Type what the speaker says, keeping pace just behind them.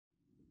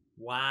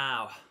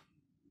Wow.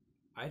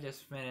 I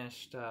just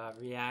finished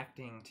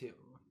reacting to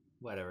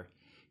whatever.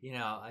 You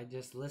know, I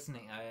just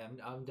listening.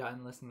 I'm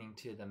done listening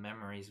to the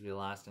memories we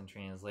lost in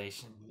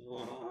translation.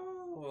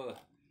 Whoa.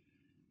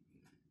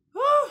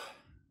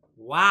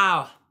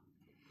 Wow.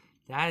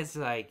 That is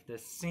like the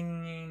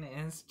singing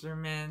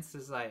instruments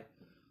is like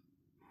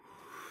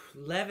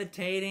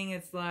levitating.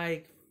 It's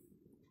like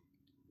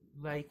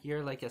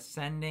you're like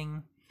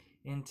ascending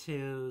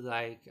into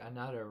like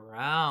another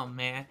realm,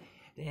 man.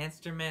 The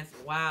instruments,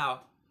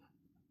 wow.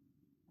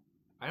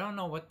 I don't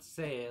know what to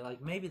say.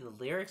 Like maybe the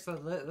lyrics.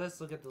 Let's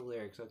look at the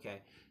lyrics.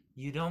 Okay,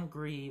 you don't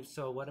grieve.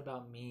 So what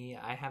about me?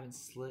 I haven't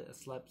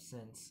slept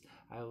since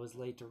I was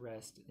laid to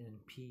rest in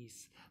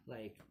peace.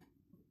 Like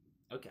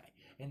okay,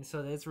 and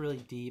so that's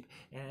really deep,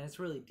 and it's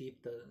really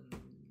deep. The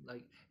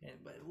like,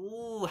 but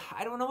ooh,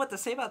 I don't know what to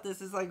say about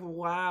this. It's like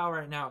wow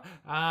right now.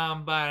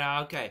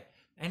 But okay.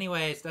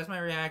 Anyways, that's my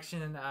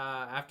reaction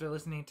after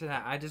listening to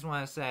that. I just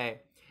want to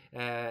say,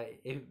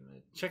 if,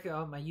 check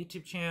out my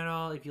YouTube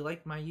channel. If you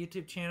like my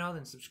YouTube channel,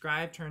 then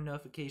subscribe, turn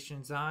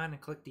notifications on,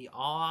 and click the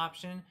all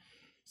option.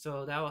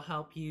 So that will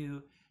help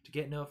you to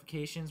get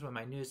notifications when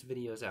my newest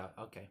video is out.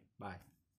 Okay, bye.